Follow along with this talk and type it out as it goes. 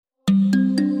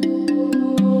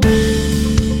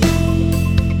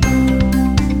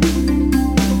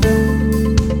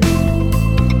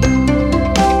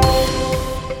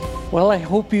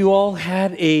hope you all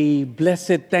had a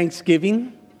blessed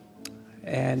Thanksgiving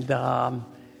and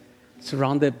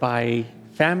surrounded by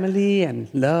family and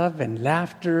love and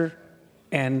laughter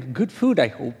and good food, I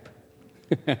hope.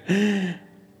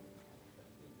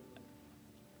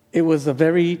 It was a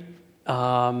very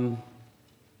dark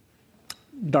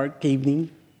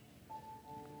evening.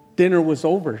 Dinner was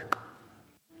over.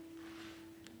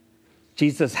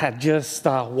 Jesus had just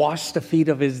washed the feet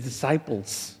of his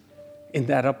disciples in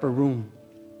that upper room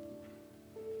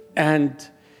and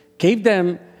gave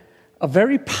them a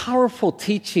very powerful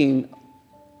teaching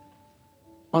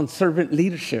on servant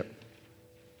leadership.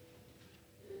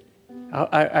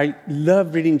 I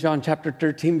love reading John chapter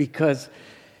 13 because it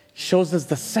shows us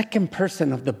the second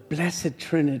person of the Blessed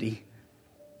Trinity.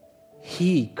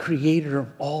 He, creator of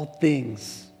all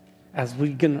things. As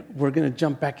we're gonna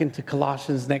jump back into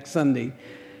Colossians next Sunday,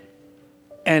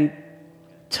 and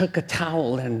took a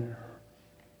towel and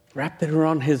wrapped it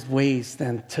around his waist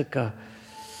and took a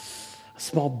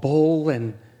small bowl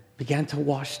and began to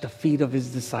wash the feet of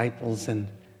his disciples. And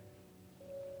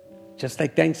just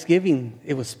like Thanksgiving,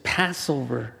 it was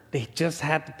Passover. They just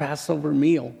had the Passover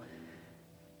meal.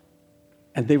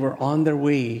 And they were on their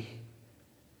way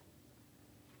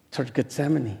towards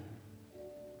Gethsemane.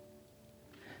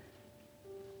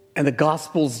 And the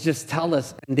Gospels just tell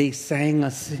us, and they sang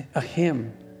a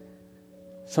hymn.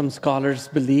 Some scholars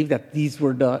believe that these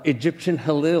were the Egyptian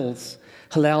Hallels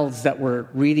that we're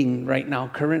reading right now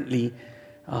currently,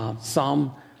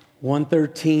 Psalm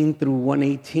 113 through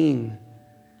 118.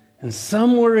 And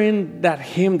somewhere in that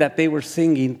hymn that they were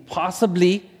singing,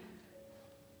 possibly,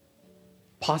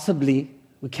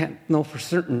 we can't know for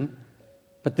certain,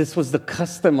 but this was the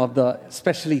custom of the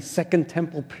especially Second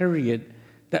Temple period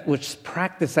that was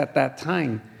practiced at that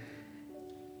time.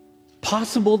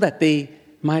 Possible that they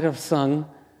might have sung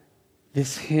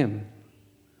this hymn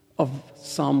of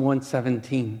Psalm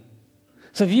 117.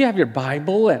 So if you have your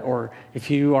Bible, or if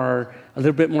you are a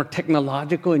little bit more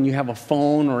technological and you have a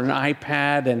phone or an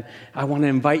iPad, and I want to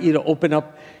invite you to open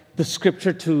up the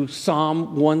scripture to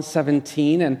Psalm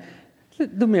 117. And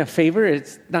do me a favor,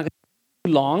 it's not going to be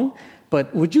too long,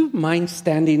 but would you mind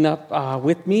standing up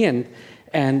with me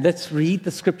and let's read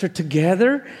the scripture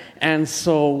together. And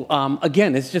so,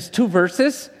 again, it's just 2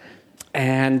 verses,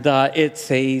 and it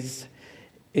states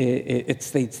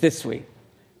this way.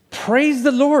 Praise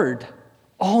the Lord,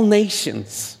 all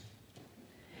nations.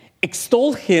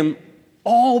 Extol him,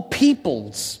 all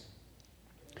peoples.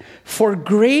 For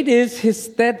great is his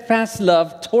steadfast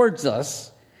love towards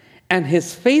us, and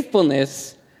his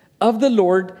faithfulness of the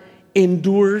Lord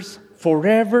endures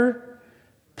forever.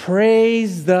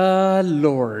 Praise the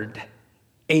Lord.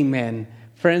 Amen.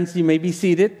 Friends, you may be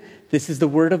seated. This is the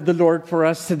word of the Lord for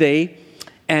us today.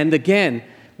 And again,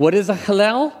 what is a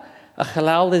Hallel? A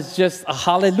Hallel is just a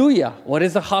hallelujah. What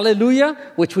is a hallelujah?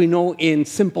 Which we know in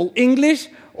simple English,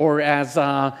 or as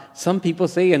some people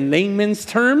say in layman's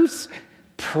terms,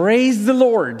 praise the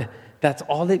Lord. That's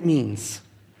all it means.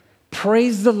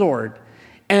 Praise the Lord.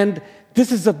 And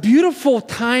this is a beautiful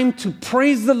time to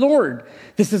praise the Lord.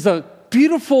 This is a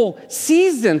beautiful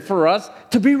season for us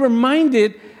to be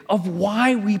reminded of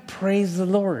why we praise the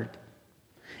Lord.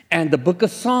 And the book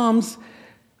of Psalms,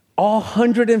 all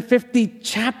 150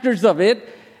 chapters of it,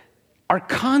 are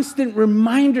constant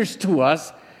reminders to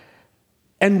us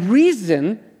and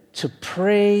reason to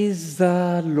praise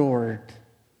the Lord.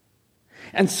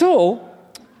 And so,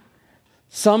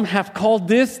 some have called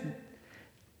this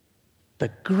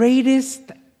the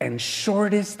greatest and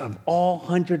shortest of all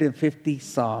 150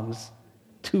 Psalms.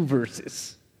 2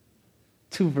 verses.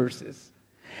 2 verses.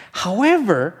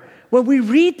 However, when we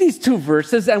read these 2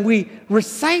 verses and we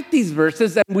recite these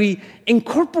verses and we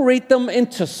incorporate them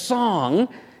into song,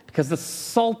 because the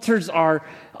Psalters are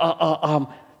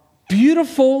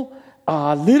beautiful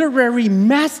literary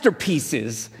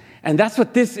masterpieces, and that's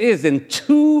what this is. In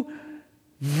 2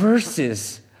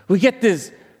 verses, we get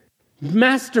this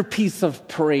masterpiece of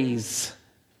praise.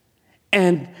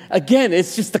 And again,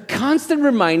 it's just a constant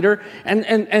reminder.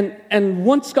 And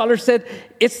one scholar said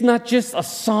it's not just a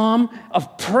psalm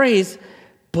of praise,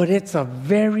 but it's a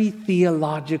very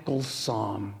theological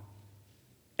psalm.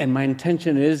 And my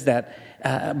intention is that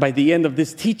by the end of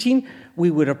this teaching, we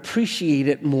would appreciate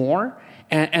it more,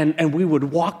 and we would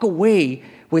walk away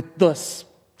with the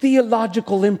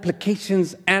theological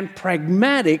implications and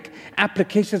pragmatic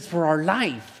applications for our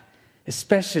life,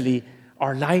 especially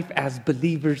our life as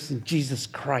believers in Jesus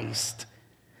Christ.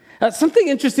 Something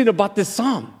interesting about this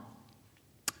psalm.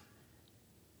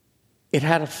 It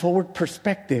had a forward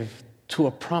perspective to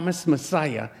a promised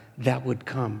Messiah that would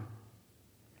come.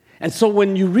 And so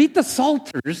when you read the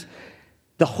Psalters,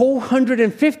 the whole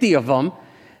 150 of them,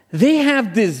 they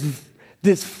have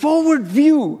this forward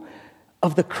view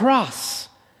of the cross,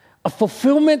 a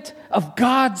fulfillment of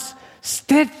God's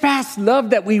steadfast love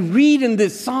that we read in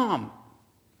this psalm.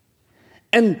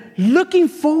 And looking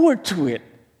forward to it,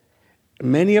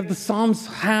 many of the psalms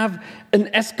have an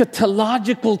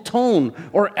eschatological tone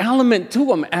or element to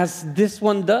them, as this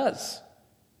one does.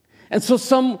 And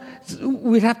so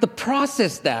we'd have to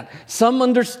process that. Some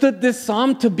understood this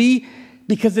psalm to be,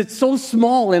 because it's so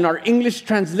small in our English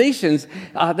translations,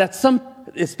 that some,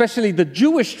 especially the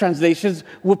Jewish translations,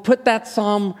 will put that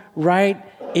psalm right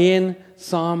in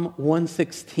Psalm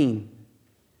 116,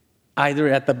 either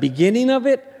at the beginning of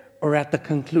it or at the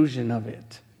conclusion of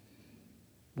it.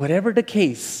 Whatever the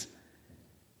case,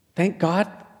 thank God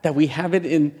that we have it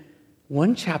in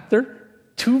one chapter,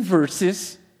 2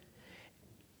 verses,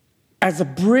 as a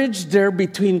bridge there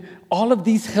between all of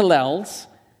these Hallels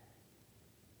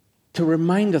to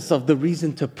remind us of the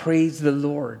reason to praise the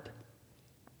Lord.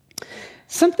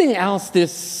 Something else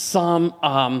this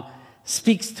psalm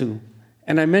speaks to,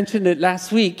 and I mentioned it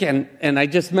last week, and I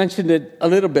just mentioned it a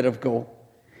little bit ago.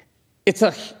 It's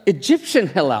an Egyptian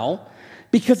Hallel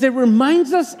because it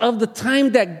reminds us of the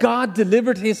time that God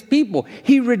delivered his people.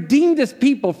 He redeemed his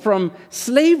people from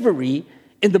slavery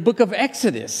in the book of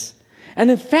Exodus. And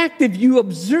in fact, if you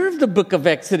observe the book of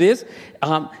Exodus,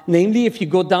 namely if you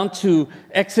go down to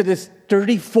Exodus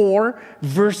 34,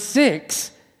 verse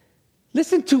 6,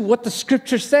 listen to what the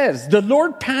scripture says. The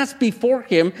Lord passed before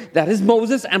him, that is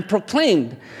Moses, and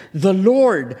proclaimed, the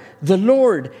Lord,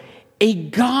 a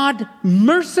God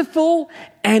merciful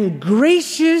and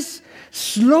gracious,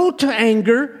 slow to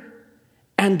anger,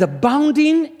 and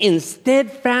abounding in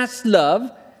steadfast love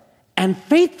and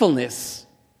faithfulness.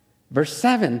 Verse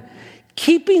 7,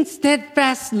 keeping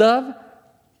steadfast love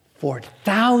for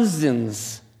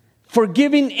thousands,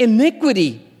 forgiving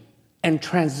iniquity and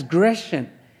transgression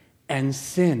and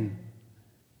sin.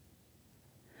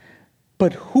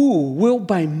 But who will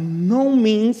by no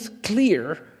means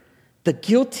clear the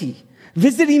guilty,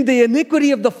 visiting the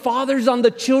iniquity of the fathers on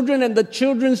the children and the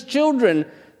children's children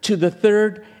to the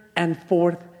 3rd and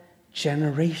 4th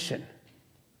generation.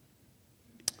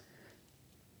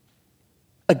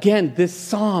 Again, this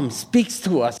psalm speaks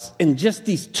to us in just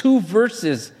these 2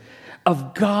 verses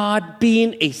of God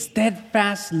being a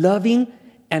steadfast, loving,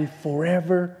 and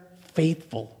forever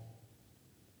faithful.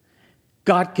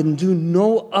 God can do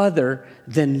no other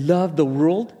than love the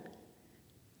world,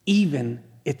 even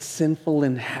its sinful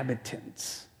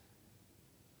inhabitants.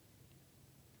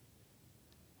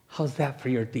 How's that for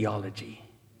your theology?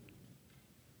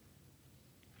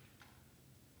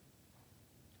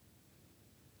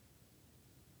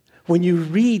 When you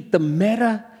read the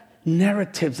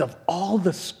meta-narratives of all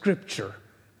the scripture,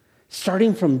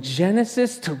 starting from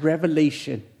Genesis to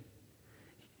Revelation,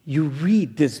 you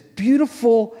read this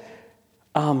beautiful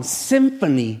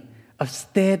symphony of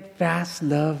steadfast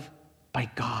love by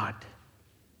God.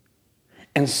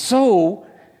 And so,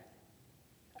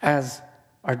 as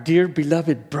our dear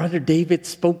beloved brother David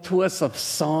spoke to us of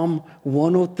Psalm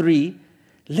 103,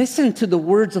 listen to the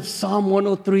words of Psalm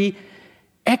 103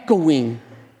 echoing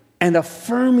and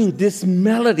affirming this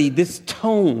melody, this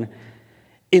tone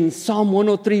in Psalm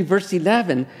 103, verse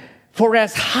 11. For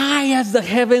as high as the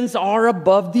heavens are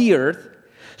above the earth,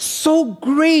 so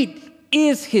great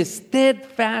is his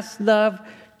steadfast love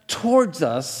towards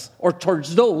us, or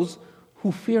towards those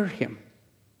who fear him.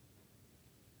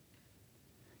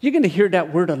 You're going to hear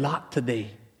that word a lot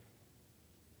today.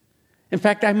 In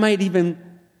fact, I might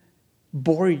even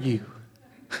bore you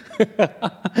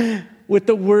with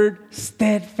the word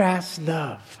steadfast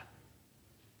love.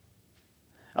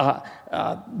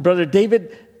 Brother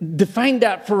David defined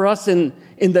that for us in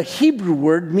the Hebrew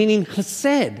word meaning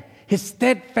chesed, his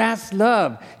steadfast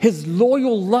love, his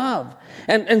loyal love.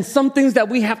 And some things that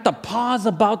we have to pause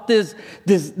about this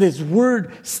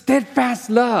word steadfast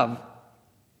love.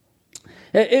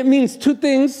 It means 2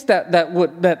 things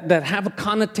that have a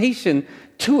connotation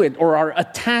to it, or are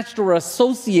attached or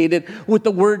associated with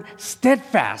the word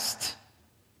steadfast.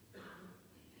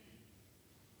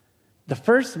 The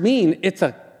first mean it's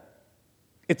a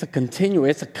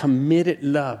continuous, it's a committed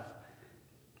love.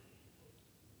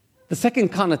 The second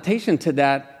connotation to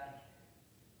that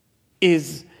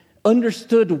is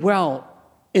understood well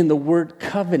in the word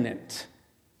covenant.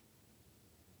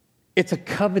 It's a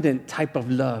covenant type of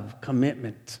love,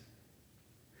 commitment.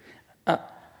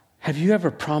 Have you ever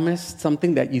promised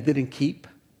something that you didn't keep?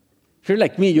 If you're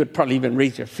like me, you'd probably even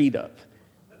raise your feet up.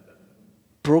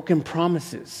 Broken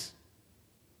promises.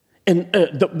 And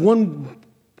the one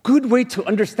good way to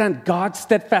understand God's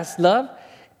steadfast love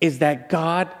is that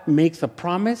God makes a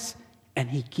promise and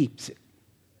he keeps it.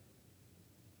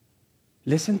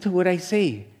 Listen to what I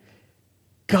say.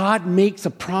 God makes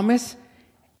a promise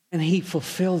and he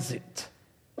fulfills it.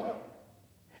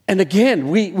 And again,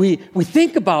 we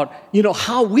think about,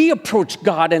 how we approach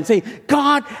God and say,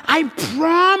 God, I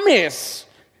promise,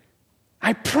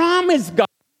 God,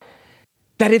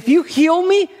 that if you heal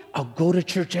me, I'll go to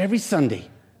church every Sunday.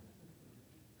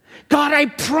 God, I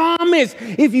promise,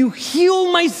 if you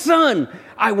heal my son,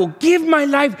 I will give my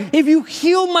life. If you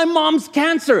heal my mom's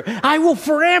cancer, I will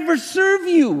forever serve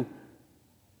you.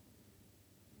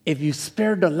 If you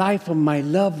spare the life of my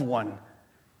loved one,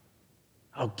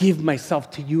 I'll give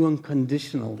myself to you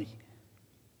unconditionally.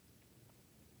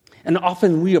 And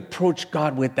often we approach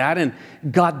God with that, and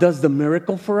God does the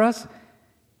miracle for us,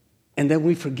 and then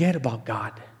we forget about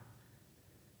God.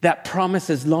 That promise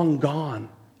is long gone.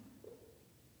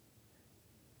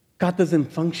 God doesn't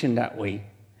function that way.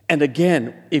 And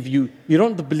again, if you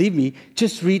don't believe me,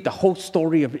 just read the whole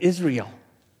story of Israel.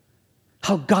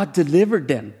 How God delivered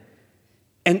them.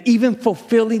 And even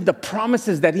fulfilling the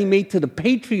promises that he made to the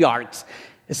patriarchs,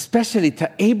 especially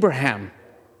to Abraham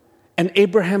and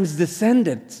Abraham's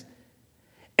descendants.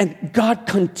 And God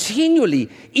continually,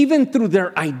 even through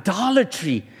their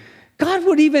idolatry, God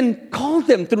would even call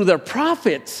them through their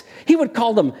prophets. He would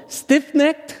call them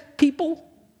stiff-necked people.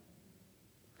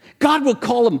 God would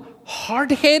call them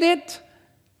hard-headed.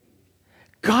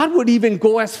 God would even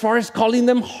go as far as calling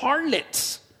them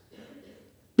harlots,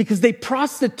 because they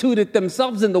prostituted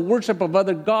themselves in the worship of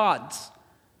other gods.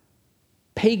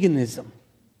 Paganism.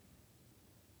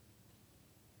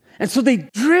 And so they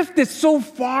drifted so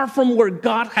far from where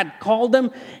God had called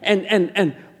them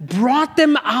and brought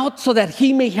them out so that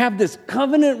he may have this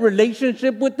covenant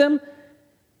relationship with them.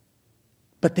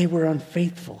 But they were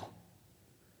unfaithful.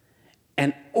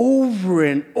 And over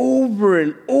and over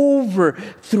and over,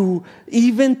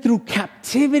 even through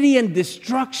captivity and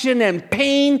destruction and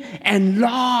pain and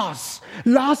loss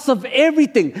of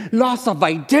everything, loss of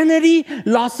identity,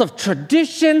 loss of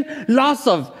tradition, loss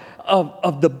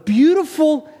of the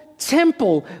beautiful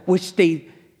temple which they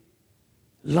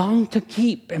longed to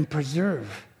keep and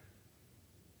preserve.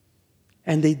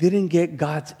 And they didn't get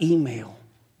God's email.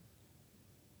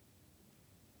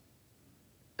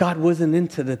 God wasn't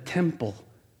into the temple.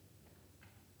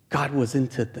 God was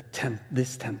into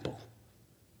this temple.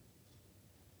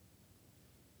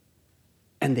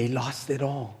 And they lost it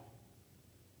all.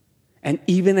 And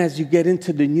even as you get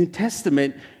into the New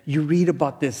Testament, you read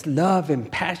about this love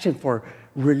and passion for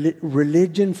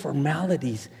religion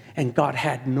formalities, and God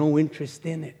had no interest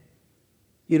in it.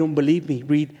 You don't believe me?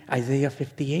 Read Isaiah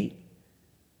 58.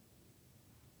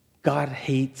 God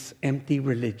hates empty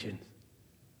religion.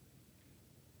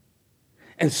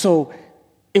 And so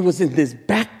it was in this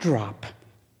backdrop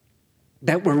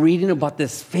that we're reading about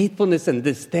this faithfulness and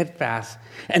this steadfast.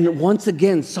 And once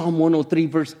again, Psalm 103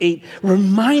 verse 8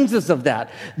 reminds us of that.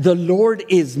 The Lord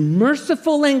is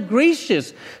merciful and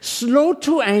gracious, slow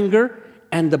to anger,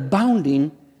 and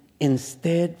abounding in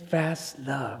steadfast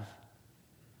love.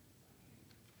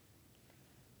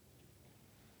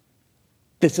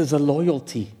 This is a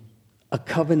loyalty, a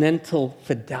covenantal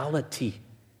fidelity.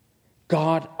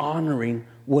 God honoring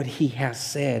what he has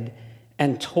said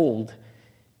and told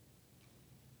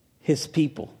his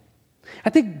people. I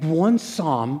think one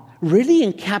psalm really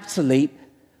encapsulates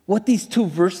what these two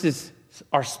verses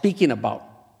are speaking about.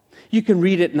 You can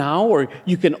read it now, or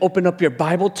you can open up your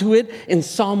Bible to it. In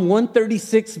Psalm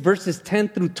 136, verses 10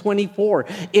 through 24,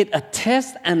 it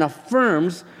attests and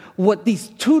affirms what these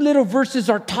two little verses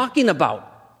are talking about.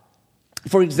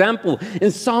 For example,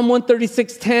 in Psalm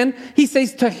 136:10, he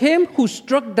says, "To him who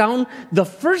struck down the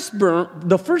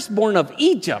firstborn of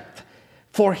Egypt,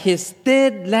 for his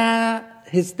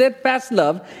steadfast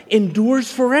love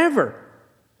endures forever."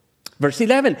 Verse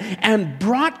 11, "And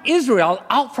brought Israel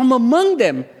out from among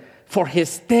them, for his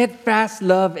steadfast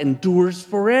love endures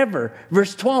forever."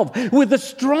 Verse 12, "With a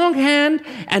strong hand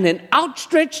and an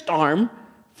outstretched arm,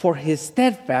 for his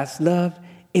steadfast love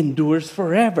endures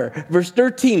forever." Verse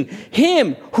 13,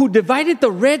 "Him who divided the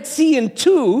Red Sea in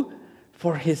two,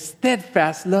 for his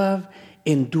steadfast love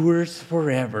endures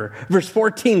forever." Verse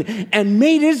 14, "And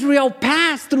made Israel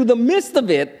pass through the midst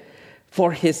of it,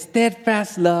 for his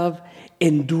steadfast love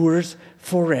endures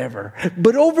forever.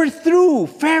 But overthrew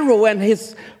Pharaoh and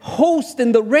his host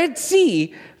in the Red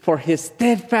Sea, for his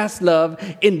steadfast love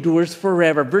endures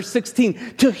forever." Verse 16,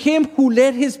 "To him who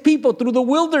led his people through the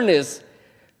wilderness,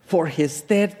 for his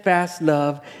steadfast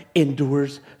love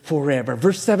endures forever."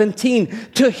 Verse 17,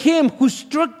 "To him who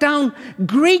struck down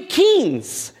great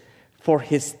kings, for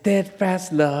his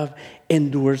steadfast love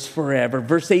endures forever.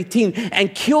 Verse 18,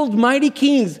 and killed mighty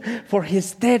kings, for his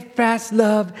steadfast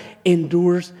love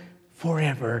endures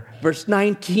forever. Verse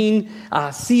 19,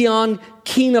 Sihon,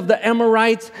 king of the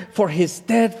Amorites, for his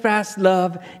steadfast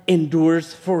love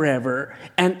endures forever.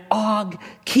 And Og,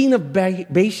 king of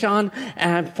Bashan,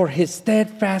 and for his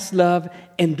steadfast love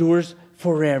endures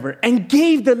forever. And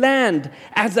gave the land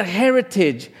as a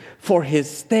heritage, for his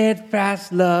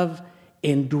steadfast love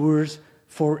endures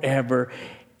forever.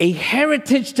 A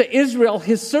heritage to Israel,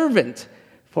 his servant,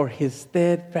 for his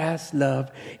steadfast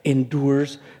love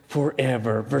endures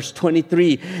forever. Verse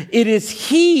 23, it is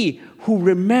he who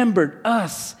remembered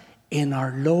us in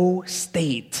our low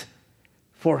state,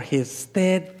 for his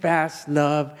steadfast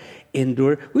love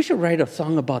endures. We should write a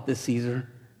song about this, Caesar.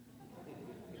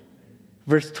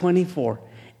 Verse 24,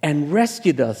 and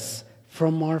rescued us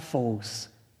from our foes,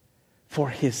 for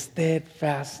his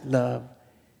steadfast love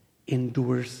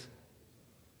endures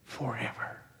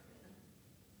forever.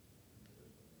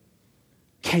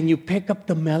 Can you pick up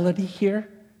the melody here?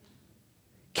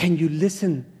 Can you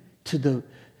listen to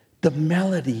the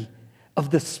melody of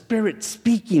the Spirit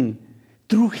speaking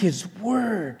through his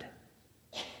word?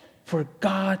 For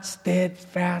God's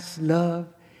steadfast love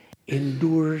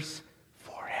endures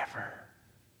forever.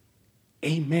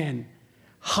 Amen.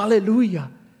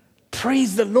 Hallelujah.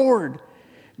 Praise the Lord.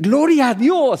 Gloria a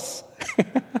Dios.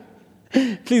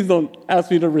 Please don't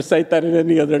ask me to recite that in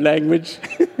any other language.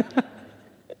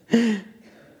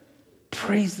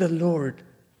 Praise the Lord.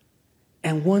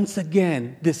 And once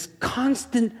again, this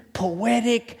constant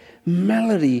poetic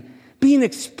melody being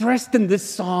expressed in this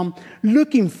psalm,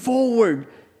 looking forward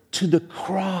to the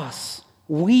cross.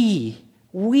 We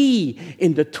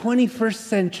in the 21st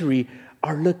century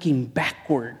are looking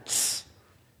backwards.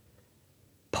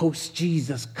 Post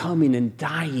Jesus coming and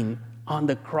dying on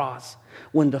the cross,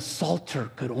 when the Psalter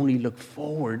could only look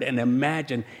forward and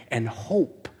imagine and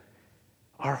hope.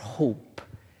 Our hope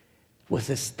was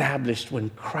established when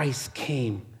Christ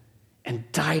came and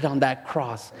died on that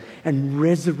cross and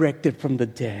resurrected from the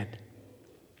dead.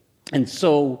 And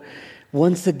so,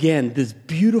 once again, this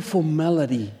beautiful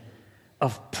melody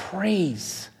of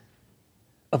praise,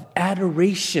 of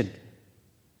adoration,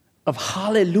 of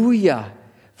hallelujah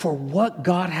for what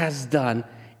God has done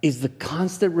is the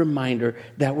constant reminder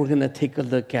that we're going to take a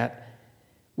look at,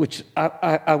 which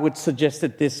I would suggest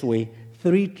it this way.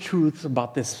 3 truths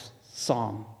about this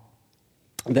psalm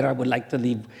that I would like to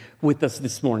leave with us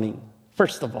this morning.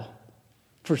 First of all,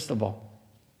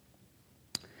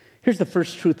 here's the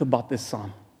first truth about this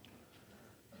psalm.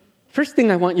 First thing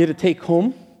I want you to take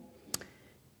home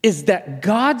is that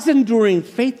God's enduring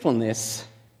faithfulness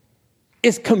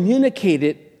is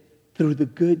communicated through the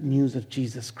good news of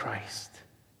Jesus Christ.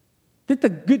 Did the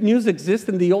good news exist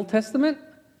in the Old Testament?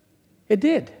 It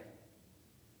did.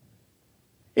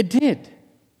 It did.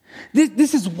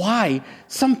 This is why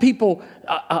some people,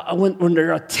 when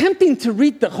they're attempting to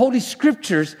read the Holy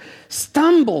Scriptures,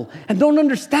 stumble and don't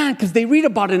understand because they read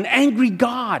about an angry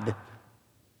God.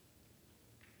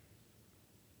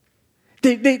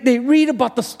 They read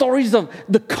about the stories of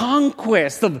the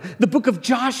conquest of the book of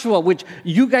Joshua, which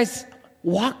you guys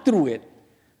walked through it.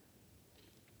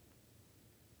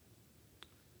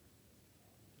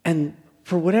 And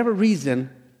for whatever reason,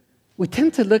 we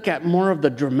tend to look at more of the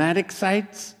dramatic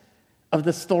sides of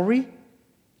the story,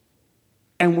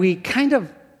 and we kind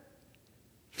of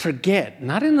forget,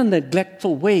 not in a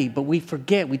neglectful way, but we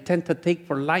forget, we tend to take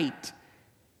for light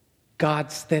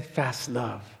God's steadfast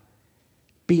love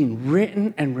being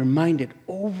written and reminded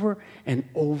over and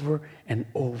over and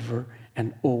over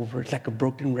and over. It's like a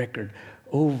broken record,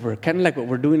 over, kind of like what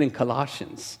we're doing in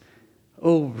Colossians,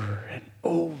 over and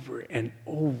over and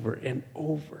over and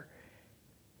over.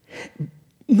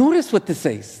 Notice what this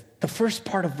says, the first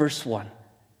part of verse 1.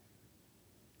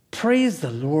 Praise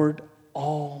the Lord,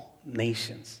 all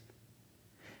nations.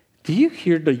 Do you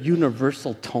hear the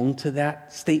universal tone to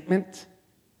that statement?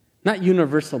 Not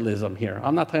universalism here.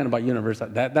 I'm not talking about universal.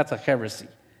 That's a heresy.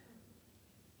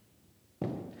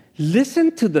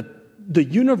 Listen to the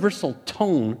universal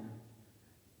tone.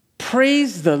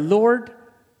 Praise the Lord,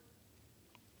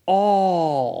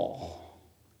 all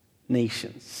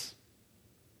nations.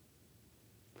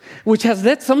 Which has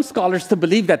led some scholars to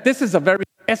believe that this is a very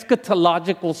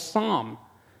eschatological psalm.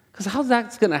 Because how's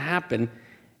that going to happen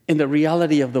in the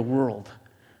reality of the world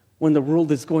when the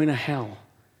world is going to hell?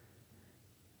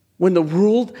 When the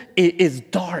world is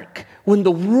dark, when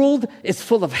the world is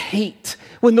full of hate,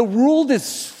 when the world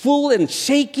is full and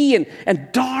shaky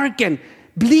and dark and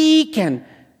bleak and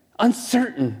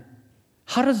uncertain.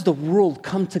 How does the world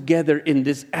come together in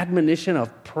this admonition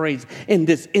of praise, in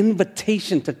this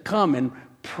invitation to come and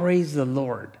praise the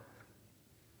Lord?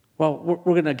 Well,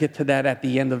 we're going to get to that at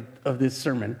the end of this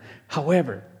sermon.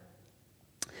 However,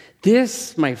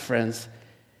 this, my friends,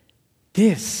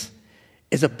 this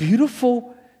is a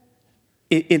beautiful,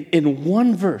 in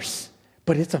one verse,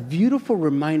 but it's a beautiful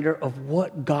reminder of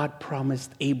what God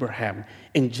promised Abraham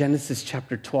in Genesis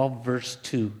chapter 12, verse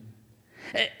 2.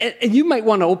 And you might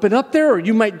want to open up there, or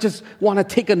you might just want to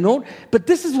take a note, but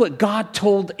this is what God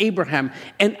told Abraham: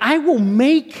 and I will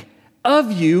make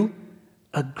of you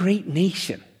a great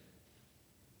nation.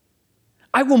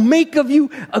 I will make of you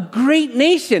a great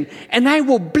nation, and I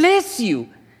will bless you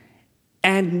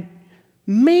and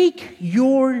make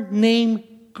your name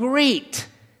great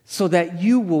so that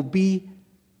you will be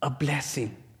a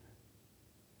blessing.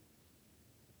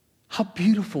 How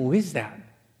beautiful is that?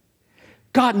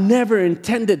 God never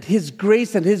intended his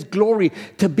grace and his glory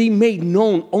to be made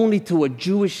known only to a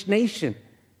Jewish nation.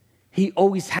 He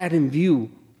always had in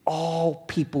view all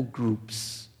people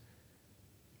groups.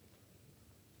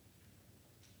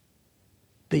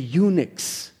 The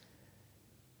eunuchs,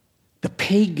 the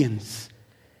pagans,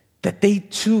 that they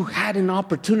too had an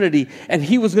opportunity, and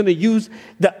he was going to use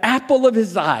the apple of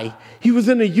his eye. He was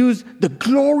going to use the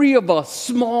glory of a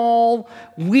small,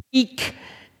 weak,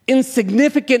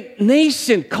 insignificant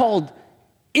nation called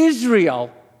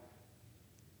Israel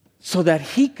so that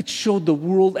he could show the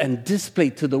world and display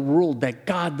to the world that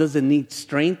God doesn't need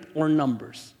strength or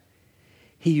numbers.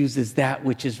 He uses that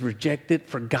which is rejected,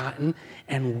 forgotten,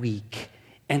 and weak,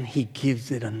 and he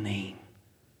gives it a name.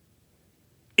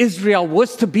 Israel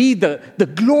was to be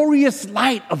the glorious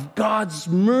light of God's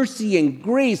mercy and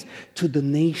grace to the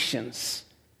nations.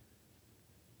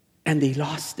 And they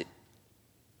lost it.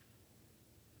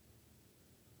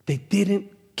 They didn't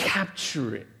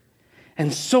capture it.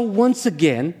 And so once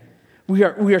again, we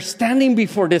are standing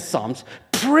before this Psalms.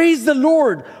 Praise the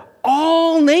Lord,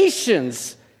 all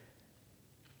nations.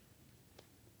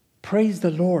 Praise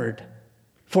the Lord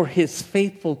for his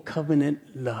faithful covenant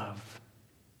love.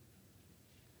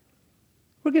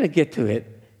 We're going to get to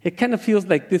it. It kind of feels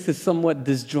like this is somewhat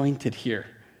disjointed here,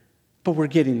 but we're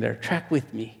getting there. Track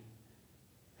with me.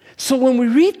 So when we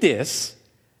read this,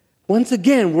 once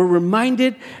again, we're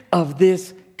reminded of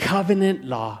this covenant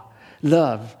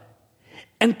love.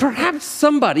 And perhaps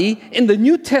somebody in the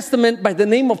New Testament by the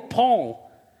name of Paul,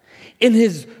 in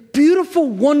his beautiful,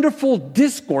 wonderful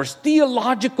discourse,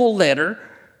 theological letter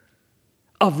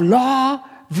of law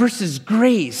versus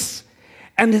grace,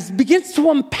 and it begins to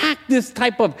unpack this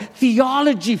type of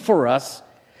theology for us.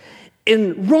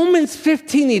 In Romans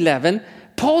 15:11,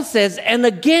 Paul says, and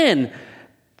again,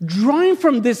 drawing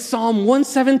from this Psalm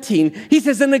 117, he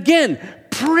says, and again,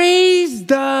 praise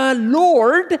the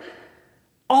Lord,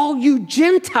 all you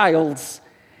Gentiles,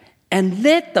 and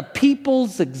let the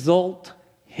peoples exalt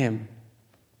him.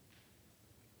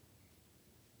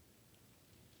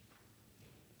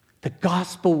 The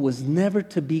gospel was never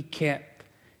to be kept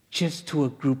just to a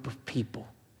group of people.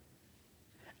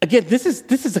 Again, this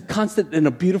is a constant and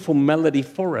a beautiful melody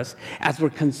for us as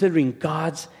we're considering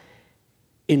God's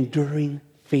enduring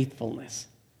faithfulness.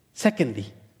 Second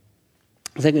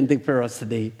thing for us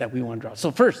today that we want to draw.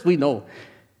 So first, we know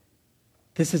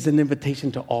this is an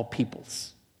invitation to all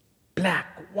peoples. Black,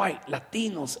 white,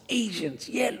 Latinos, Asians,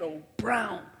 yellow,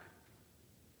 brown.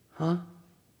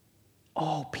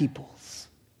 All peoples.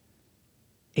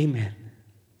 Amen.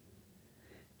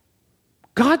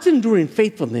 God's enduring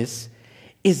faithfulness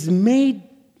is made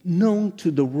known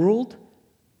to the world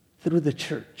through the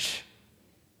church.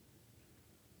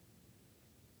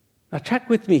 Now, track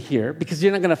with me here, because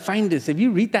you're not going to find this. If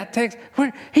you read that text,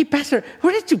 hey, Pastor,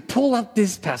 where did you pull out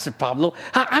this, Pastor Pablo?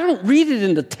 I don't read it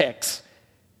in the text.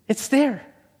 It's there.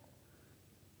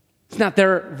 It's not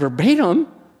there verbatim.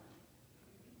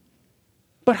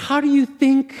 But how do you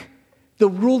think the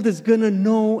world is going to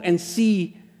know and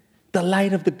see the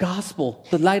light of the gospel,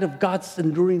 the light of God's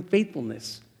enduring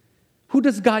faithfulness? Who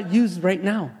does God use right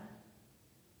now?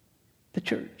 The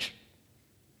church.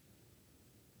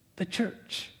 The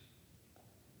church.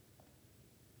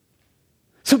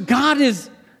 So God is,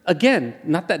 again,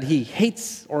 not that he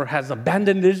hates or has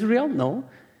abandoned Israel. No.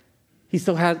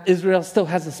 Israel still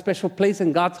has a special place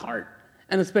in God's heart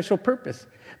and a special purpose.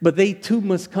 But they too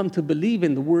must come to believe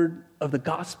in the word of the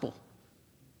gospel.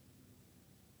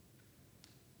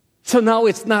 So now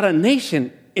it's not a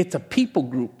nation, it's a people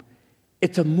group.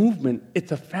 It's a movement,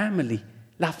 it's a family.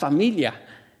 La familia.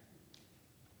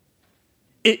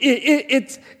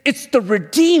 It's the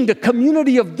redeemed, the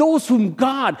community of those whom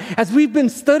God, as we've been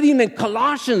studying in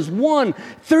Colossians 1,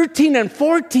 13 and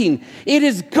 14, it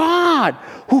is God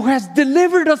who has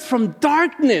delivered us from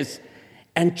darkness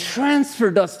and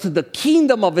transferred us to the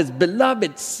kingdom of his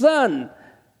beloved Son.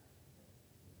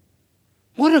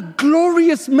 What a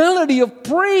glorious melody of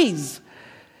praise.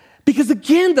 Because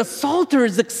again, the Psalter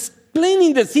is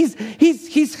explaining this.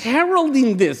 He's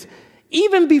heralding this.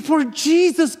 Even before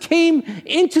Jesus came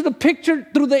into the picture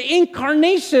through the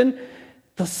incarnation,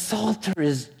 the Psalter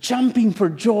is jumping for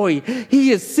joy.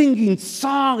 He is singing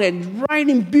song and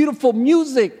writing beautiful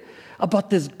music about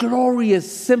this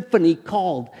glorious symphony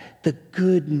called the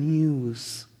Good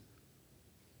News.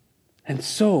 And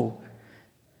so,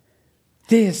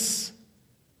 this,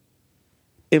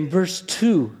 in verse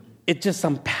 2, it just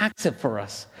unpacks it for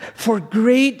us. For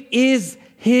great is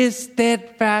his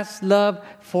steadfast love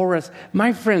for us.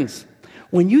 My friends,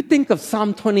 when you think of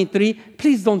Psalm 23,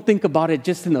 please don't think about it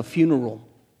just in a funeral.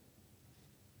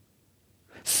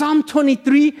 Psalm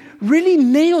 23 really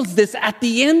nails this. At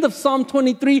the end of Psalm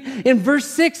 23, in verse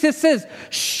 6, it says,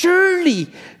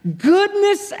 surely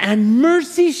goodness and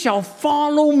mercy shall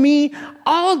follow me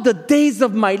all the days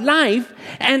of my life,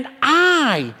 and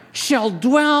I shall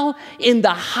dwell in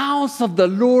the house of the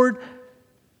Lord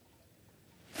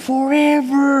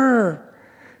forever.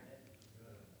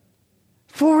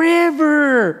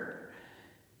 Forever.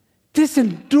 This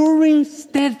enduring,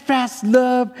 steadfast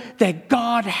love that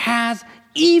God has,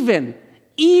 even,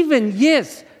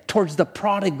 yes, towards the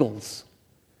prodigals,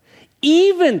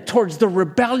 even towards the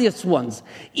rebellious ones,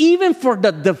 even for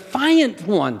the defiant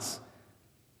ones.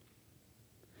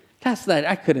 Last night,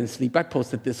 I couldn't sleep. I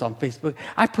posted this on Facebook.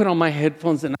 I put on my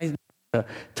headphones and I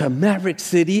to Maverick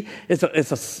City. It's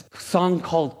a song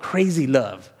called Crazy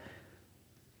Love.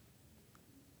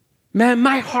 Man,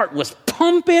 my heart was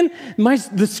pumping.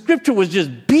 The scripture was just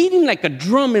beating like a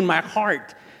drum in my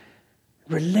heart.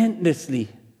 Relentlessly.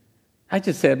 I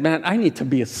just said, man, I need to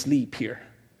be asleep here.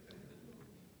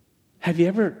 Have you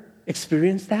ever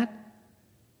experienced that?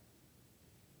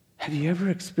 Have you ever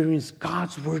experienced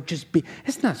God's word just be,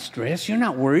 it's not stress, you're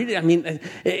not worried. I mean,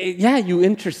 yeah, you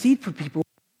intercede for people.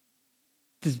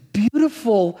 This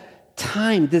beautiful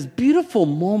time, this beautiful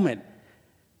moment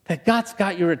that God's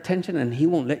got your attention and he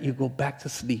won't let you go back to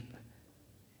sleep.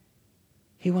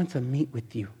 He wants to meet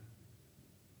with you.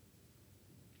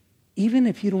 Even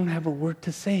if you don't have a word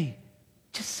to say,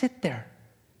 just sit there.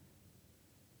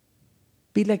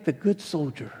 Be like the good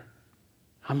soldier.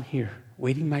 I'm here,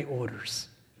 waiting my orders.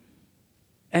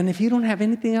 And if you don't have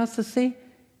anything else to say,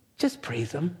 just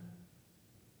praise him.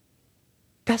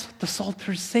 That's what the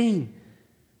Psalter is saying.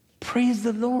 Praise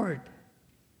the Lord.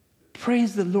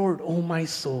 Praise the Lord, O my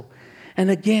soul. And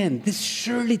again, this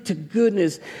surely to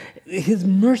goodness, his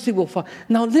mercy will fall.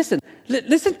 Now listen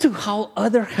to how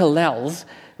other Hallels,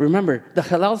 remember, the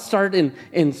Hallels start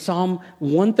in Psalm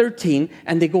 113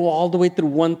 and they go all the way through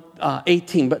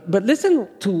 118. But listen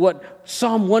to what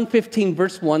Psalm 115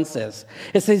 verse 1 says.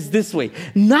 It says this way,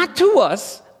 not to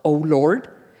us, O Lord,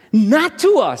 not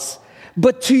to us,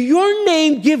 but to your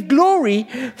name give glory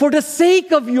for the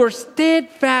sake of your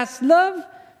steadfast love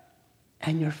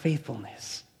and your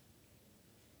faithfulness.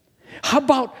 How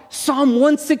about Psalm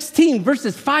 116,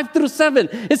 verses 5 through 7?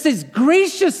 It says,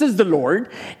 gracious is the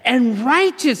Lord, and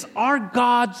righteous are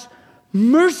God's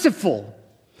merciful.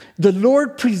 The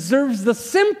Lord preserves the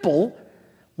simple.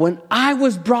 When I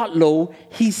was brought low,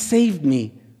 he saved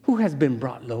me. Who has been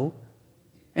brought low?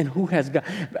 And who has got...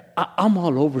 I'm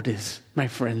all over this, my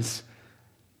friends.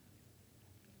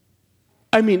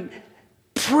 I mean,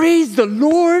 praise the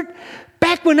Lord.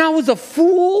 Back when I was a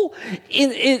fool,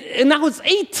 and I was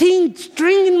 18,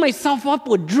 stringing myself up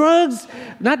with drugs,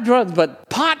 not drugs, but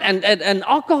pot and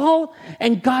alcohol,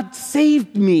 and God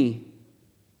saved me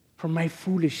from my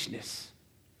foolishness.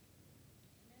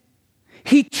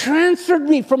 He transferred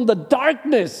me from the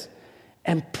darkness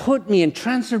and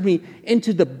transferred me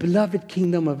into the beloved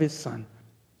kingdom of his Son.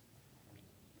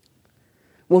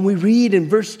 When we read in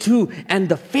verse 2, and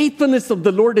the faithfulness of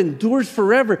the Lord endures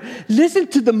forever. Listen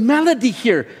to the melody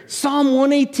here. Psalm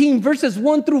 118, verses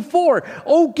 1 through 4.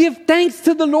 Oh, give thanks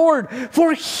to the Lord,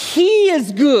 for he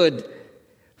is good.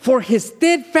 For his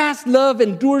steadfast love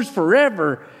endures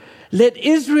forever. Let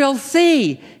Israel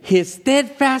say, his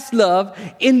steadfast love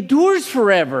endures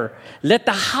forever. Let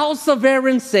the house of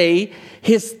Aaron say,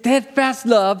 his steadfast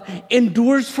love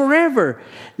endures forever.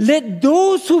 Let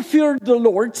those who fear the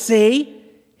Lord say,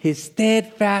 his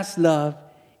steadfast love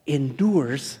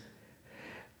endures.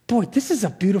 Boy, this is a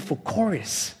beautiful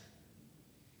chorus.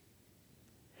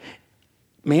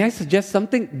 May I suggest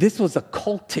something? This was a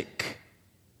cultic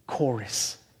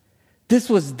chorus. This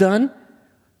was done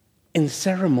in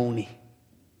ceremony.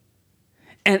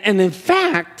 And in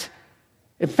fact,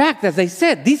 as I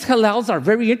said, these Hallels are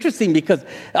very interesting because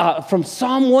from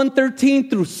Psalm 113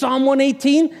 through Psalm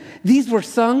 118, these were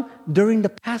sung during the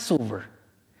Passover.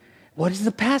 What is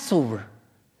the Passover?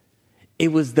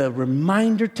 It was the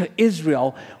reminder to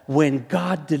Israel when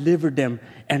God delivered them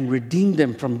and redeemed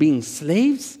them from being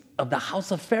slaves of the house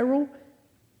of Pharaoh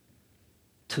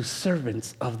to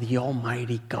servants of the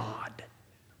Almighty God.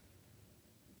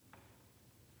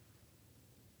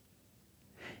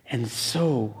 And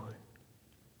so,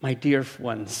 my dear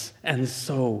ones, and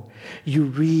so you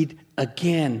read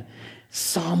again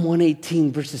Psalm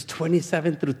 118, verses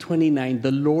 27 through 29.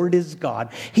 The Lord is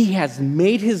God. He has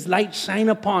made his light shine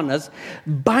upon us.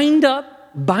 Bind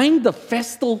the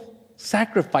festal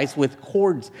sacrifice with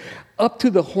cords up to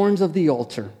the horns of the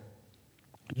altar.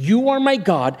 You are my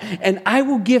God, and I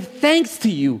will give thanks to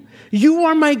you. You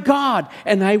are my God,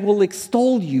 and I will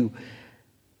extol you.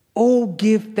 Oh,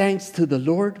 give thanks to the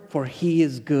Lord, for he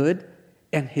is good,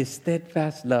 and his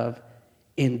steadfast love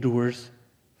endures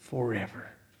forever.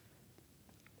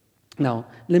 Now,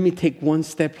 let me take one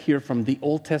step here from the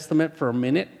Old Testament for a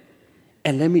minute,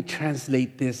 and let me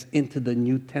translate this into the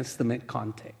New Testament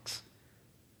context.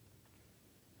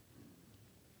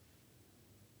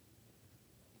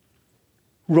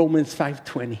 Romans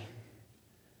 5:20.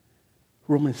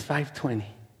 Romans 5:20.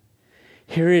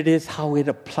 Here it is how it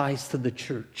applies to the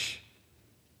church.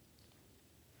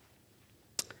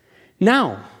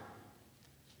 Now,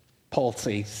 Paul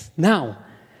says, now,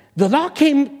 the law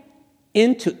came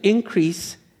in to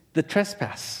increase the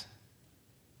trespass.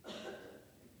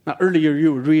 Now, earlier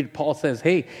you would read, Paul says,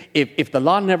 hey, if the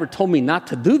law never told me not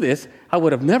to do this, I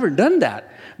would have never done that.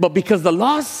 But because the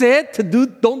law said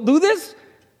don't do this,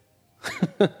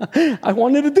 I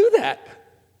wanted to do that.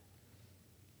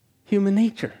 Human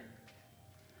nature.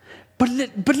 But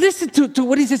listen to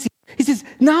what he says. He says,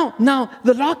 now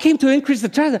the law came to increase the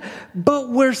trespass, but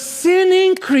where sin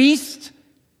increased,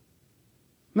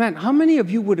 man, how many of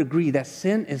you would agree that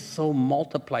sin is so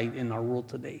multiplied in our world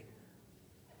today?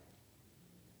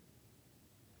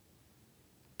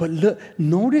 But look,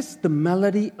 notice the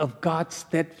melody of God's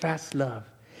steadfast love.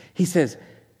 He says,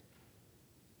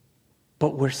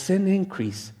 but where sin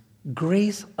increased,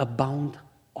 grace abound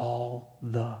all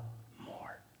the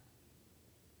more.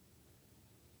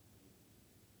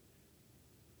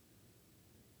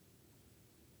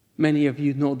 Many of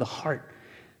you know the heart,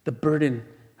 the burden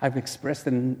I've expressed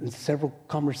in several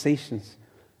conversations.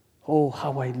 Oh,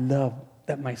 how I love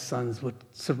that my sons would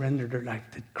surrender their life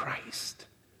to Christ.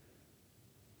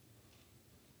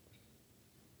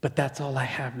 But that's all I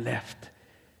have left,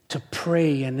 to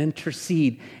pray and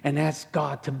intercede and ask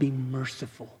God to be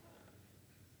merciful.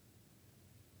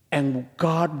 And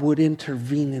God would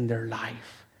intervene in their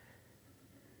life.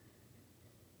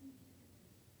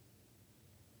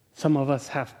 Some of us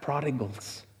have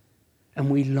prodigals, and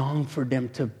we long for them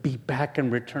to be back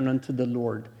and return unto the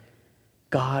Lord.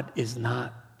 God is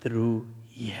not through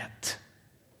yet.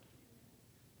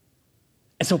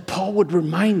 And so Paul would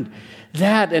remind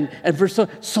that, and verse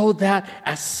so that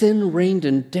as sin reigned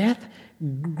in death,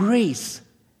 grace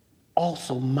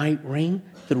also might reign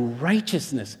through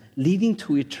righteousness, leading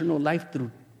to eternal life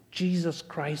through Jesus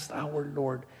Christ our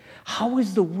Lord. How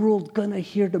is the world going to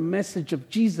hear the message of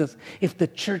Jesus if the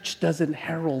church doesn't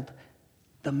herald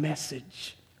the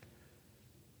message?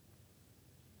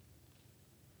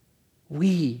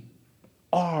 We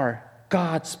are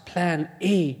God's plan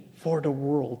A for the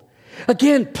world.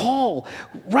 Again, Paul,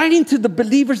 writing to the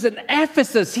believers in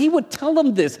Ephesus, he would tell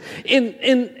them this. In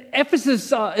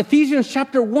Ephesians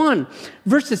chapter 1,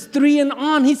 verses 3 and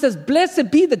on, he says,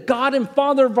 blessed be the God and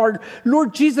Father of our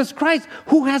Lord Jesus Christ,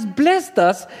 who has blessed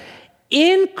us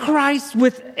in Christ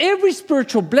with every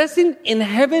spiritual blessing in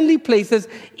heavenly places,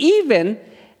 even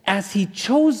as he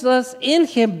chose us in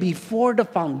him before the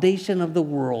foundation of the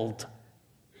world.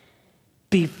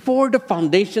 Before the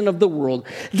foundation of the world,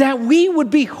 that we would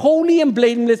be holy and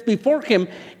blameless before him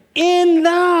in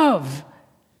love.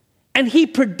 And he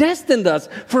predestined us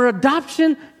for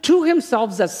adoption to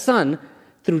himself as son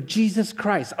through Jesus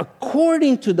Christ,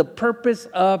 according to the purpose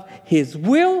of his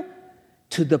will,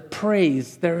 to the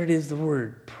praise, there it is the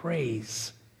word,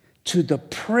 praise, to the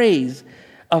praise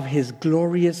of his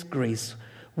glorious grace,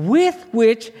 with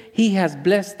which he has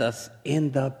blessed us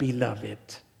in the beloved.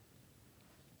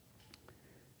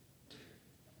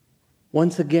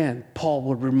 Once again, Paul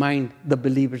would remind the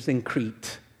believers in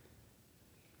Crete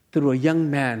through a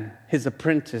young man, his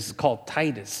apprentice called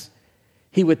Titus.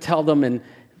 He would tell them in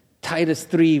Titus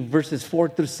 3, verses 4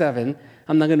 through 7,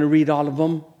 I'm not going to read all of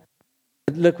them.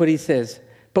 Look what he says.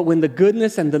 But when the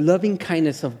goodness and the loving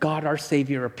kindness of God our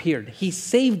Savior appeared, he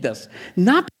saved us,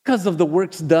 not because of the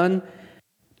works done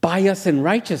by us in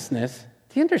righteousness.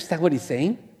 Do you understand what he's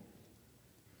saying?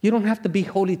 You don't have to be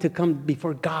holy to come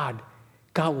before God.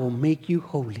 God will make you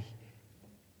holy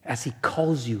as he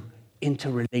calls you into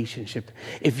relationship.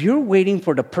 If you're waiting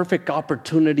for the perfect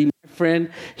opportunity, my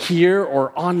friend, here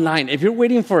or online, if you're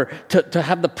waiting to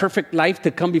have the perfect life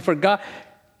to come before God,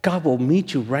 God will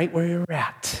meet you right where you're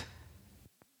at.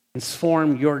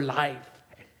 Transform your life.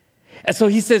 And so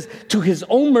he says, to his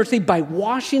own mercy, by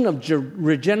washing of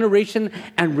regeneration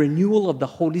and renewal of the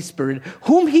Holy Spirit,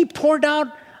 whom he poured out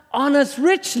on us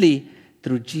richly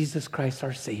through Jesus Christ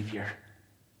our Savior.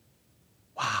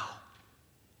 Wow.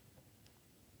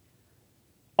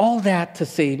 All that to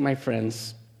say, my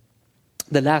friends,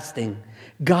 the last thing,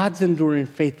 God's enduring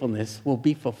faithfulness will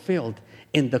be fulfilled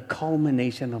in the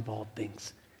culmination of all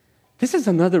things. This is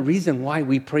another reason why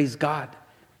we praise God.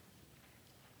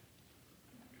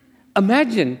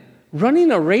 Imagine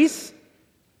running a race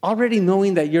already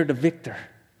knowing that you're the victor.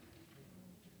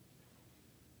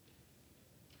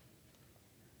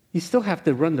 You still have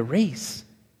to run the race.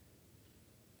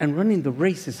 And running the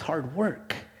race is hard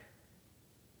work.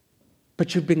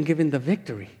 But you've been given the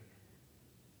victory.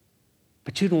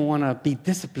 But you don't want to be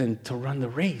disciplined to run the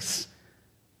race.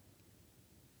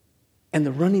 And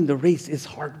the running the race is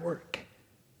hard work.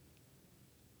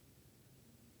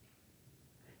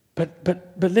 But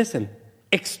listen,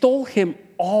 extol him,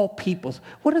 all peoples.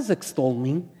 What does extol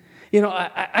mean? You know,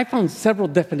 I found several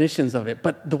definitions of it,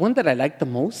 but the one that I liked the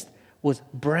most was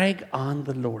brag on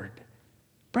the Lord.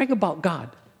 Brag about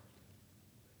God.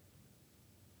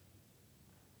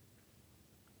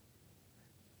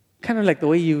 Kind of like the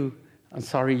way I'm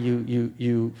sorry,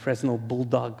 you Fresno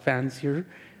Bulldog fans here.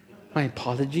 My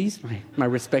apologies, my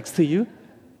respects to you.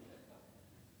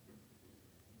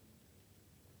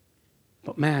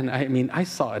 But man, I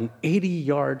saw an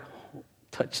 80-yard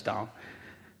touchdown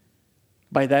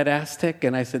by that Aztec,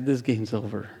 and I said, this game's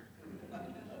over.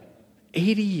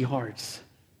 80 yards.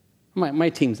 My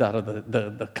team's out of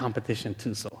the competition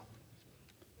too, so.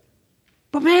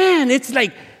 But man, it's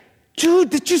like,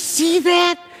 dude, did you see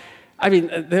that? I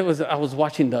was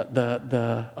watching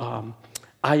the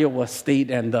Iowa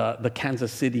State and the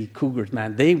Kansas City Cougars,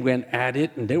 man. They went at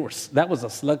it, and that was a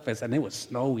slugfest, and it was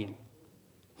snowing.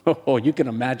 Oh, you can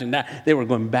imagine that. They were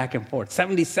going back and forth.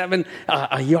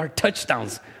 77-yard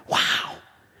touchdowns. Wow.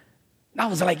 I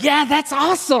was like, yeah, that's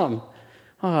awesome.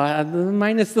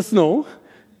 Minus the snow.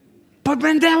 But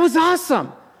man, that was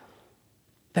awesome.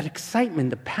 That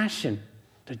excitement, the passion,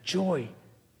 the joy.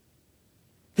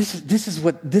 This is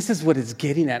what it's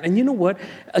getting at. And you know what?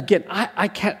 Again, I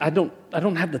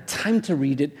don't have the time to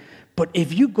read it. But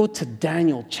if you go to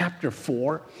Daniel chapter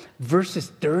 4, verses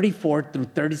 34 through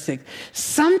 36,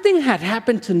 something had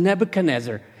happened to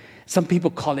Nebuchadnezzar. Some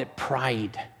people call it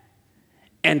pride.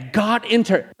 And God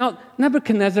entered. Now,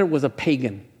 Nebuchadnezzar was a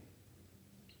pagan.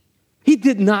 He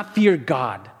did not fear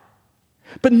God.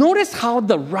 But notice how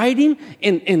the writing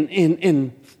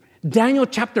in Daniel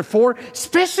chapter 4,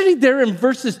 especially there in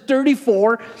verses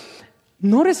 34,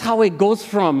 notice how it goes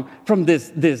from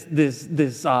this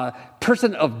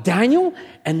person of Daniel,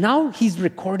 and now he's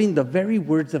recording the very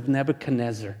words of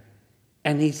Nebuchadnezzar.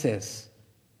 And he says,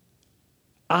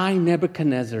 I,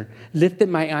 Nebuchadnezzar, lifted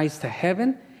my eyes to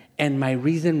heaven, and my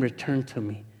reason returned to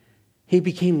me. He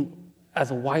became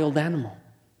as a wild animal.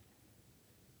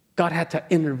 God had to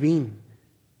intervene.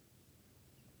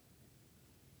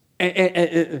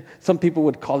 And some people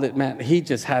would call it, man, he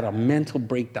just had a mental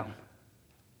breakdown.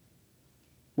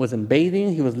 Wasn't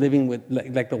bathing. He was living with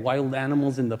like the wild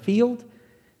animals in the field.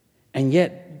 And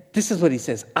yet, this is what he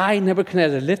says. I,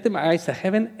 Nebuchadnezzar, lifted my eyes to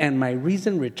heaven, and my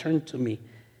reason returned to me.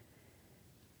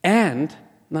 And,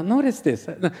 now notice this.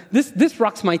 This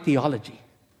rocks my theology.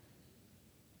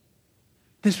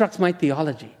 This rocks my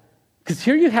theology. Because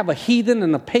here you have a heathen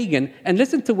and a pagan, and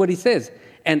listen to what he says.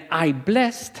 And I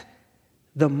blessed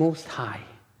the Most High.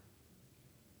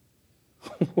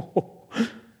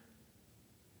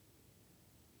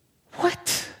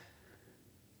 What?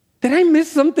 Did I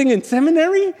miss something in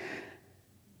seminary?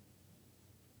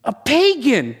 A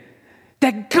pagan,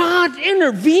 that God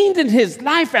intervened in his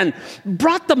life and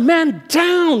brought the man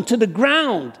down to the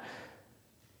ground,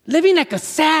 living like a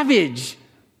savage.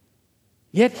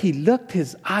 Yet he looked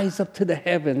his eyes up to the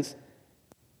heavens,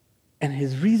 and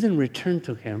his reason returned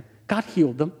to him. God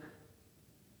healed him.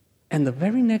 And the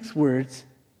very next words,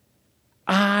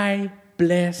 I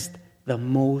blessed the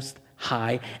Most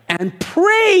High and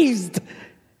praised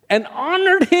and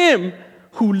honored him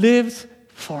who lives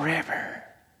forever.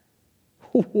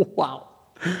 Wow.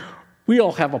 We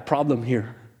all have a problem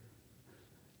here.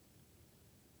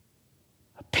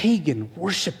 A pagan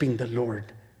worshiping the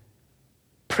Lord,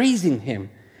 praising him.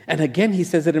 And again, he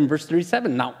says it in verse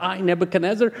 37. Now I,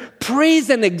 Nebuchadnezzar, praise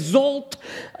and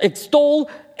extol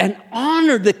and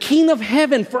honor the King of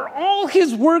heaven, for all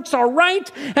his works are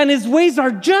right and his ways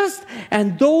are just,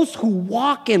 and those who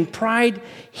walk in pride,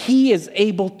 he is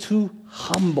able to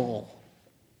humble.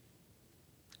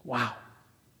 Wow.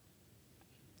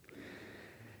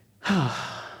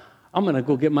 I'm going to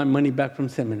go get my money back from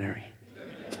seminary.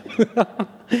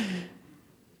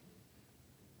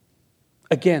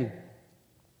 Again,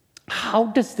 how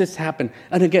does this happen?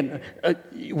 And again,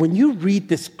 when you read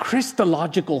this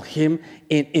Christological hymn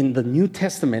in the New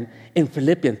Testament, in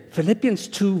Philippians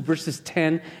 2, verses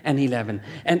 10 and 11,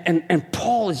 and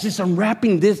Paul is just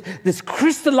unwrapping this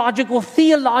Christological,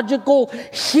 theological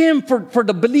hymn for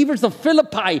the believers of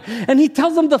Philippi. And he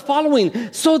tells them the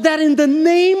following: so that in the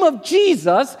name of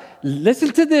Jesus,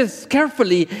 listen to this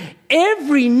carefully,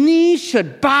 every knee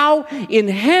should bow in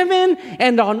heaven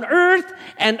and on earth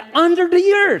and under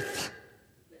the earth,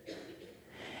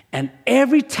 and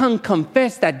every tongue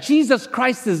confess that Jesus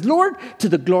Christ is Lord, to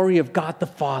the glory of God the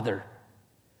Father.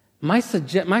 My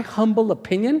humble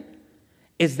opinion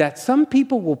is that some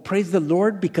people will praise the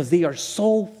Lord because they are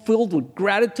so filled with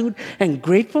gratitude and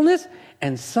gratefulness,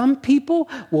 and some people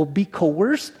will be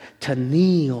coerced to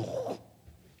kneel.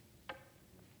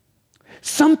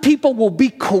 Some people will be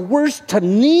coerced to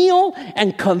kneel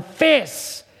and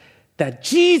confess that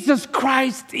Jesus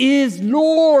Christ is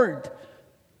Lord.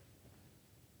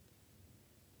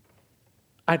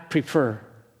 I'd prefer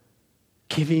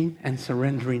giving and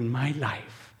surrendering my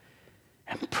life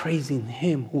and praising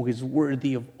him who is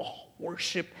worthy of all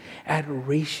worship,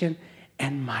 adoration,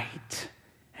 and might,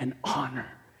 and honor,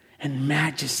 and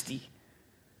majesty.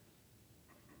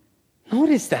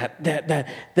 Notice that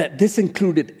this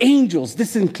included angels,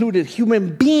 this included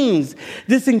human beings,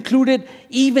 this included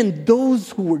even those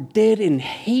who were dead in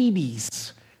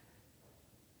Hades.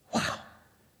 Wow.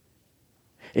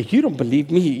 If you don't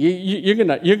believe me,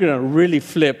 you're gonna really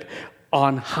flip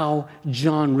on how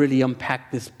John really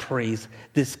unpacked this praise,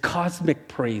 this cosmic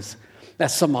praise,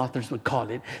 as some authors would call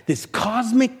it. This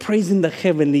cosmic praise in the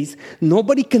heavenlies.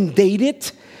 Nobody can date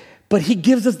it, but he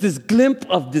gives us this glimpse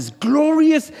of this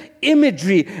glorious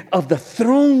imagery of the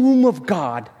throne room of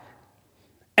God.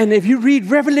 And if you read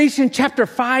Revelation chapter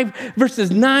 5,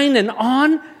 verses 9 and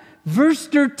on, verse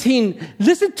 13,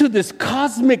 listen to this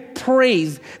cosmic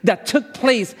praise that took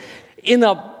place in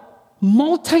a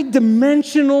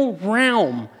multi-dimensional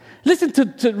realm. Listen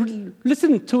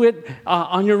to it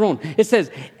on your own. It says,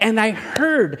 and I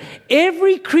heard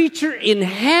every creature in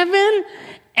heaven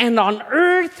and on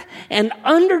earth and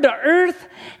under the earth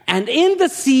and in the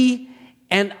sea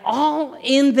and all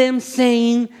in them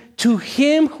saying, to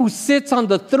him who sits on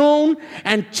the throne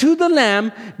and to the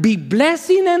Lamb be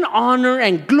blessing and honor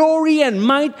and glory and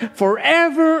might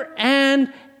forever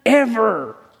and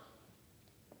ever.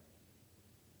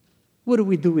 What do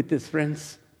we do with this,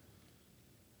 friends?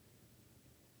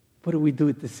 What do we do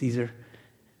with this, Caesar?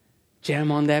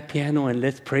 Jam on that piano and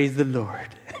let's praise the Lord.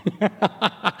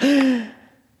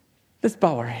 Let's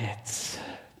bow our heads.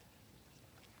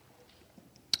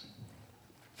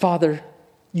 Father,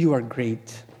 you are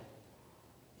great.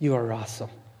 You are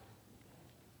awesome.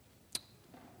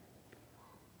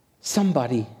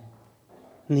 Somebody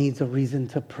needs a reason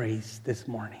to praise this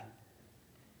morning.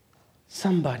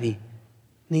 Somebody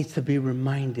needs to be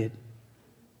reminded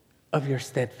of your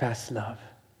steadfast love.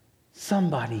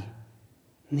 Somebody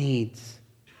needs,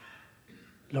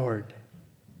 Lord,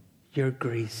 your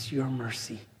grace, your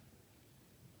mercy.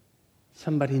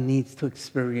 Somebody needs to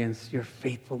experience your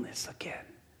faithfulness again.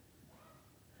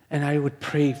 And I would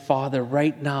pray, Father,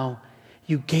 right now,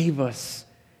 you gave us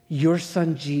your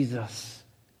Son, Jesus,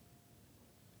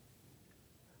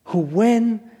 who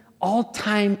when all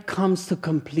time comes to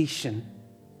completion,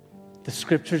 the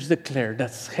scriptures declare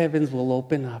that heavens will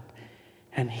open up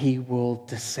and he will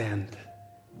descend.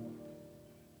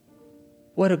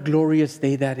 What a glorious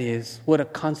day that is. What a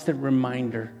constant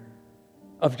reminder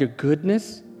of your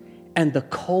goodness and the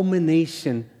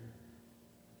culmination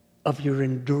of your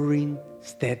enduring,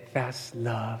 steadfast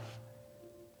love.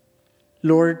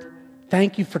 Lord,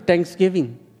 thank you for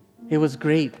Thanksgiving. It was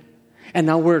great. And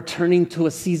now we're turning to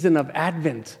a season of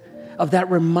Advent, of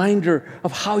that reminder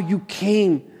of how you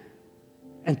came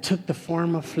and took the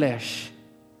form of flesh.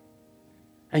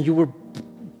 And you were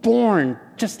born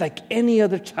just like any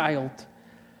other child,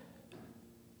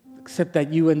 except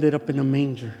that you ended up in a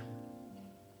manger.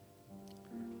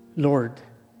 Lord,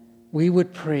 we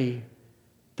would pray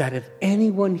that if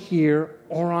anyone here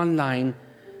or online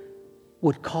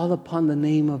would call upon the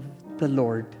name of the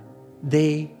Lord,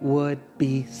 they would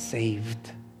be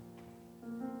saved.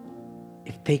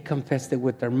 If they confessed it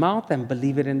with their mouth and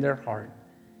believe it in their heart.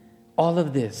 All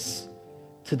of this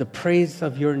to the praise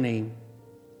of your name.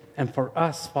 And for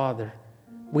us, Father,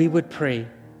 we would pray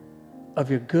of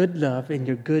your good love and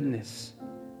your goodness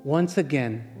once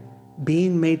again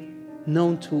being made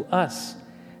known to us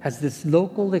as this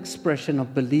local expression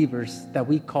of believers that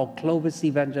we call Clovis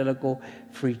Evangelical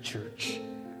Free Church.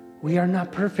 We are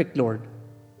not perfect, Lord.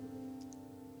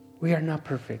 We are not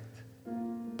perfect,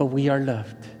 but we are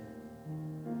loved.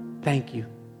 Thank you.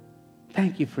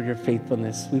 Thank you for your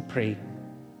faithfulness, we pray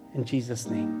in Jesus'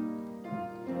 name.